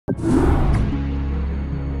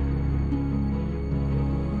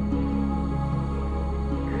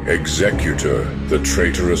Executor, the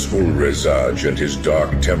traitorous Ulrezaj and his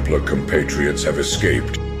Dark Templar compatriots have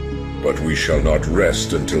escaped, but we shall not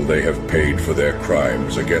rest until they have paid for their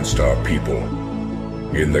crimes against our people.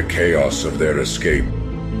 In the chaos of their escape,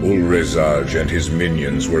 Ulrezaj and his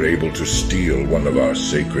minions were able to steal one of our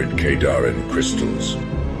sacred Kadarin crystals.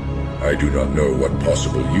 I do not know what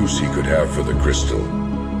possible use he could have for the crystal,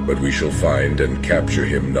 but we shall find and capture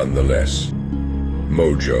him nonetheless.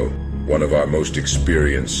 Mojo, one of our most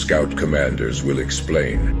experienced scout commanders, will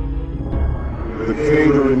explain. The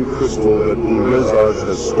Kadarin crystal that Ulrezaj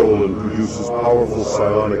has stolen produces powerful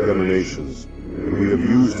psionic emanations, and we have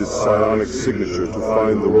used its psionic signature to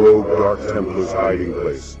find the rogue Dark Templar's hiding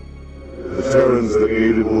place. The Terrans that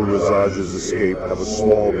aided Ulrezaj's escape have a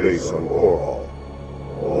small base on Korhal.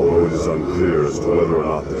 Although it is unclear as to whether or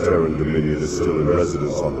not the Terran Dominion is still in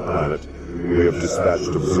residence on the planet, we have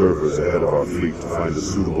dispatched observers ahead of our fleet to find a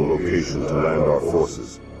suitable location to land our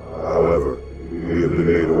forces. However, we have been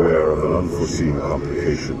made aware of an unforeseen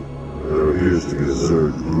complication. There appears to be a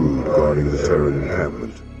Zerg brood guarding the Terran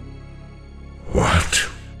encampment. What?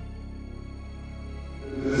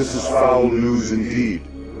 This is foul news indeed.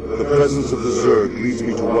 The presence of the Zerg leads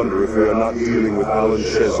me to wonder if we are not dealing with Alan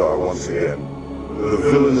Shezar once again. The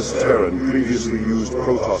villainous Terran previously used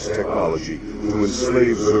Protoss technology to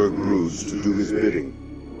enslave Zerg broods to do his bidding.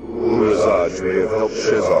 Ulrezaj may have helped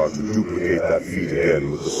Shezar to duplicate that feat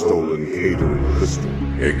again with the stolen Kadarin crystal.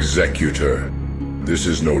 Executor, this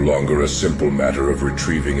is no longer a simple matter of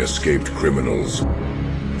retrieving escaped criminals.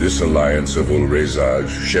 This alliance of Ulrezaj,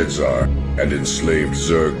 Shezar, and enslaved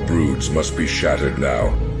Zerg broods must be shattered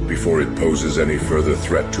now, before it poses any further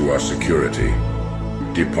threat to our security.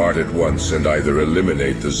 Depart at once and either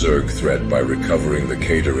eliminate the Zerg threat by recovering the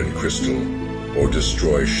Kadarin crystal, or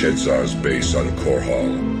destroy Shezar's base on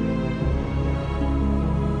Korhal.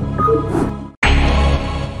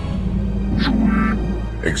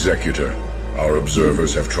 Executor, our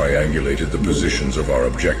observers have triangulated the positions of our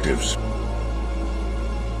objectives.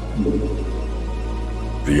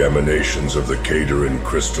 The emanations of the Kadarin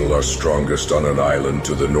crystal are strongest on an island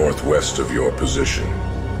to the northwest of your position.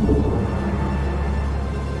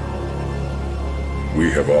 We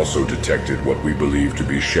have also detected what we believe to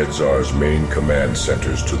be Shezar's main command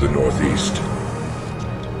centers to the northeast.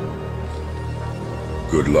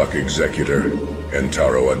 Good luck, Executor, and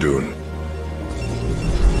Taro Adun.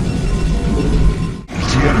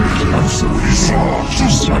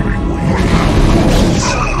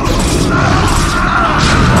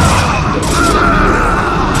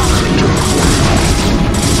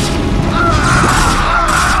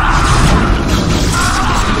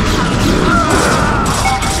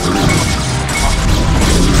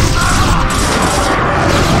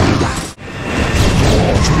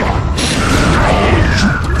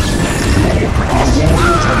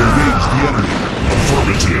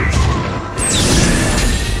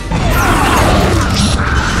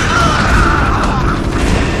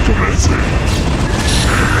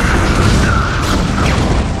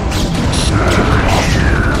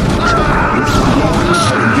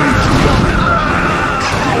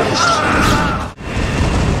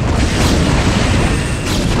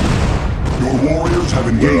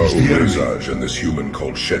 Ulrezaj and this human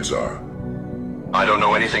called Shezar. I don't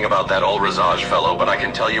know anything about that Ulrezaj fellow, but I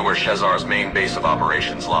can tell you where Shezar's main base of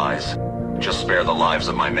operations lies. Just spare the lives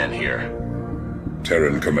of my men here.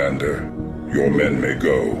 Terran Commander, your men may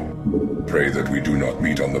go. Pray that we do not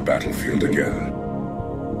meet on the battlefield again.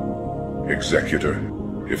 Executor,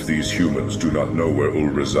 if these humans do not know where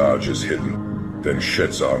Ulrezaj is hidden, then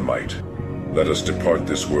Shezar might. Let us depart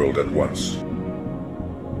this world at once.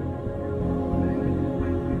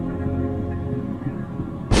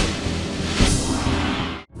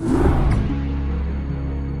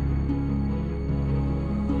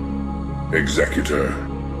 Executor,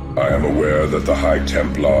 I am aware that the High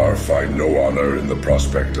Templar find no honor in the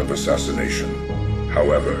prospect of assassination.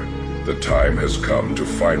 However, the time has come to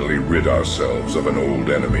finally rid ourselves of an old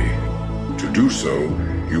enemy. To do so,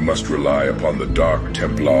 you must rely upon the Dark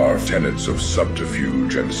Templar tenets of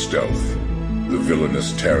subterfuge and stealth. The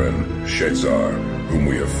villainous Terran, Shezar, whom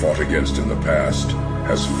we have fought against in the past,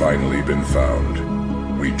 has finally been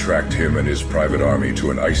found. We tracked him and his private army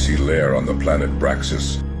to an icy lair on the planet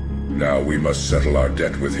Braxis. Now we must settle our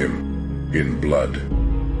debt with him, in blood.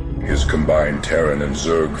 His combined Terran and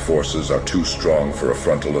Zerg forces are too strong for a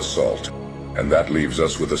frontal assault, and that leaves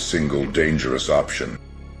us with a single dangerous option.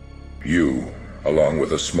 You, along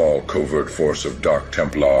with a small covert force of Dark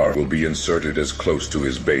Templar, will be inserted as close to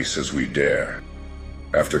his base as we dare.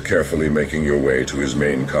 After carefully making your way to his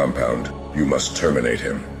main compound, you must terminate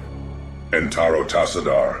him. Entaro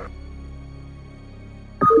Tassadar.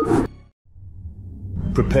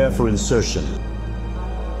 Prepare for insertion.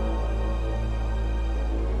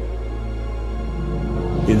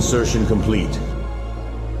 Insertion complete.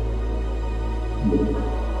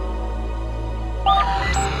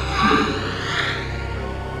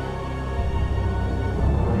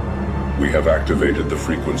 We have activated the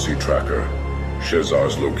frequency tracker.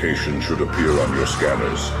 Shezar's location should appear on your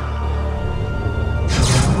scanners.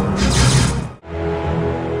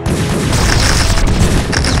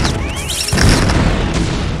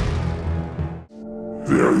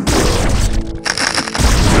 Very well.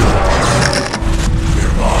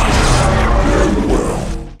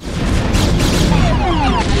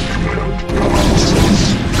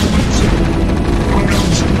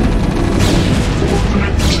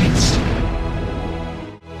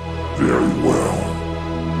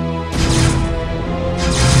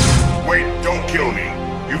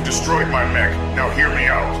 Destroyed my mech. Now hear me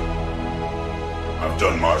out. I've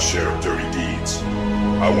done my share of dirty deeds.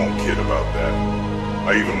 I won't kid about that.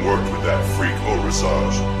 I even worked with that freak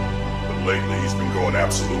Orazaj. But lately he's been going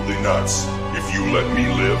absolutely nuts. If you let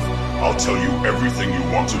me live, I'll tell you everything you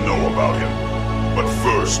want to know about him. But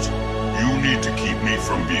first, you need to keep me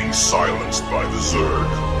from being silenced by the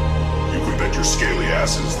Zerg. You can bet your scaly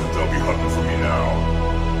asses that they'll be hunting for me now.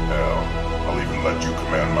 Hell, I'll even let you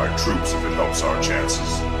command my troops if it helps our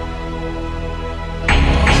chances.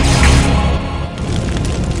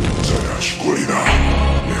 Escuela,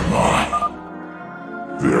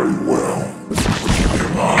 very well.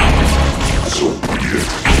 So be it.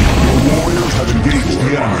 Your warriors have engaged the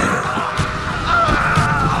enemy.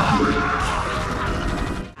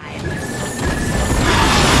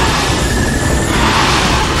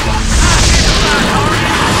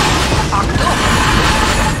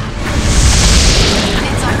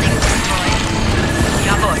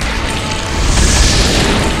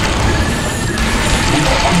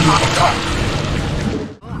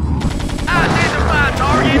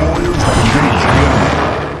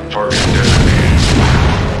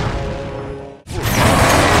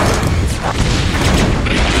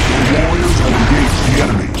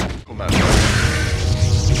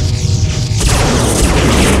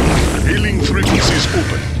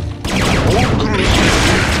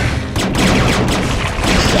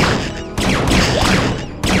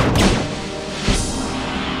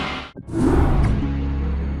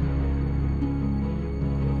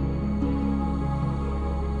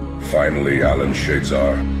 Finally, Alan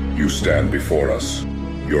Shazar, you stand before us.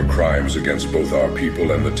 Your crimes against both our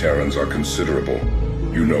people and the Terrans are considerable.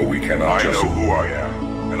 You know we cannot I know who I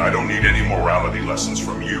am, and I don't need any morality lessons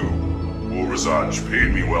from you. Orazaj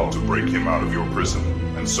paid me well to break him out of your prison,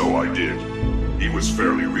 and so I did. He was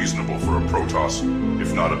fairly reasonable for a Protoss,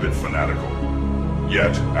 if not a bit fanatical.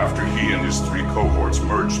 Yet, after he and his 3 cohorts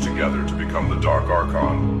merged together to become the Dark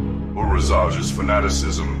Archon, Orazaj's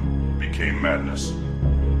fanaticism became madness.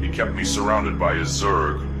 He kept me surrounded by his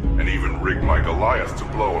Zerg, and even rigged my Goliath to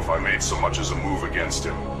blow if I made so much as a move against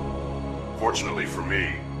him. Fortunately for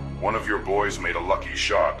me, one of your boys made a lucky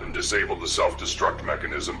shot and disabled the self-destruct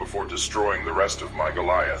mechanism before destroying the rest of my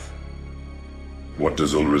Goliath. What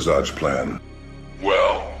does Ulrazaj plan?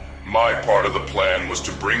 Well, my part of the plan was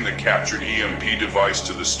to bring the captured EMP device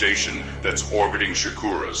to the station that's orbiting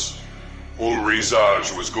Shakura's.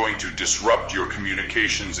 Ulrazaj was going to disrupt your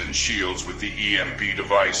communications and shields with the EMP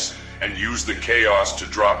device and use the chaos to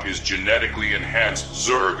drop his genetically enhanced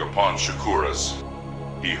Zerg upon Shakura's.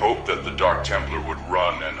 He hoped that the Dark Templar would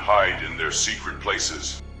run and hide in their secret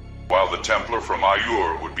places, while the Templar from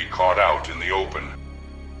Ayur would be caught out in the open.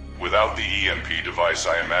 Without the EMP device,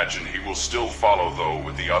 I imagine he will still follow, though,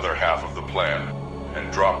 with the other half of the plan,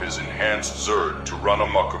 and drop his enhanced Zerg to run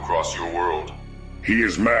amok across your world. He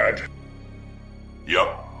is mad.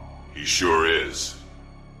 Yup, he sure is.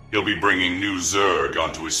 He'll be bringing new Zerg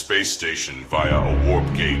onto his space station via a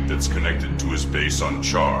warp gate that's connected to his base on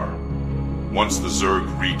Char. Once the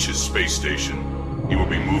Zerg reach his space station, he will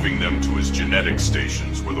be moving them to his genetic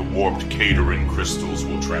stations where the warped Caterin crystals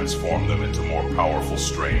will transform them into more powerful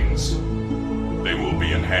strains. They will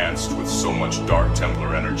be enhanced with so much Dark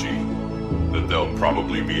Templar energy that they'll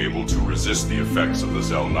probably be able to resist the effects of the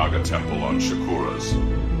Xel'Naga Temple on Shakura's.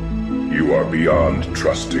 You are beyond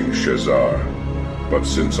trusting Shazar, but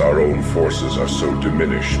since our own forces are so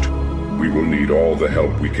diminished, we will need all the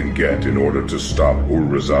help we can get in order to stop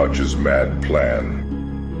Ulrazaj's mad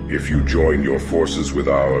plan. If you join your forces with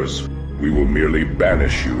ours, we will merely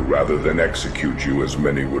banish you rather than execute you as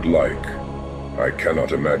many would like. I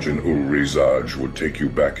cannot imagine Ulrizaj would take you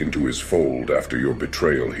back into his fold after your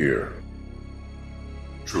betrayal here.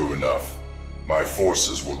 True enough. My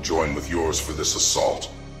forces will join with yours for this assault,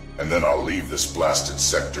 and then I'll leave this blasted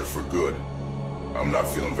sector for good. I'm not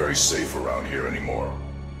feeling very safe around here anymore.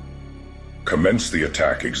 Commence the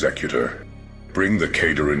attack, Executor. Bring the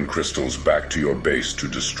Kadarin crystals back to your base to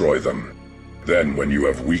destroy them. Then, when you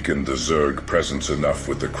have weakened the Zerg presence enough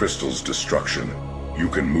with the crystal's destruction, you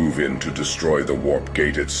can move in to destroy the warp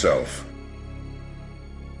gate itself.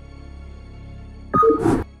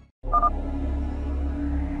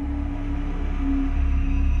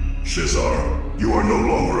 Shezar, you are no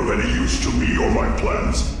longer of any use to me or my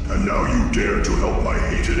plans, and now you dare to help my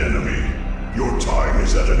hated enemy. Your time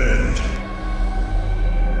is at an end.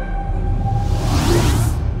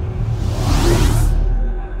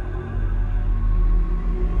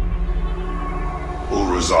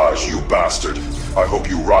 Ulrizaj, you bastard. I hope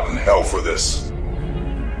you rot in hell for this.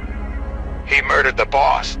 He murdered the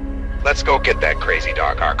boss. Let's go get that crazy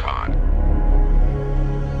Dark Archon.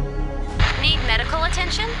 Need medical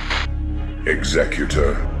attention?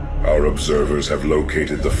 Executor, our observers have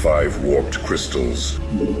located the 5 warped crystals.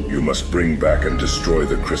 You must bring back and destroy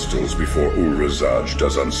the crystals before Ulrizaj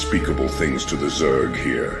does unspeakable things to the Zerg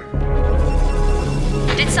here.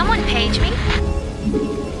 Did someone page me?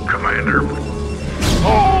 Commander.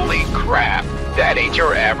 Holy crap! That ain't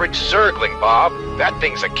your average Zergling, Bob. That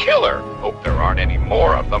thing's a killer. Hope there aren't any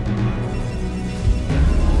more of them.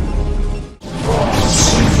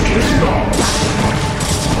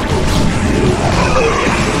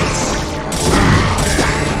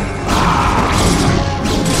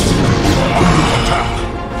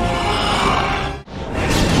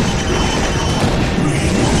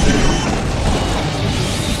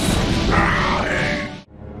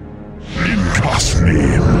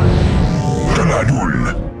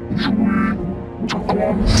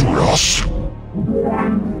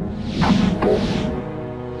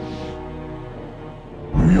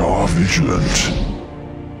 We are vigilant.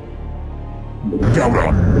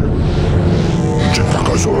 Gauran.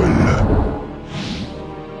 Jetakazol.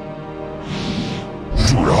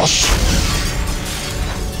 Juras.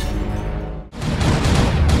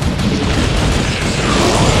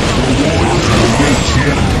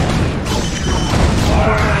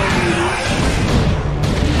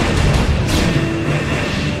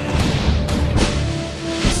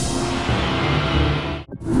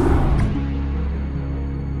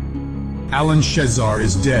 Alan Shezar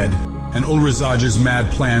is dead, and Ulrizaj's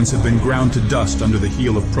mad plans have been ground to dust under the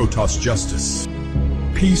heel of Protoss justice.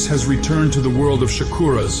 Peace has returned to the world of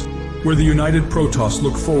Shakuras, where the united Protoss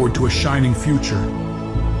look forward to a shining future.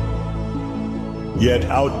 Yet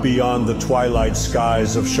out beyond the twilight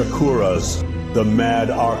skies of Shakuras, the mad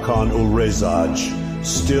Archon Ulrizaj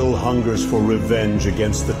still hungers for revenge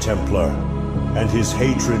against the Templar, and his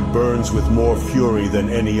hatred burns with more fury than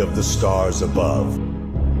any of the stars above.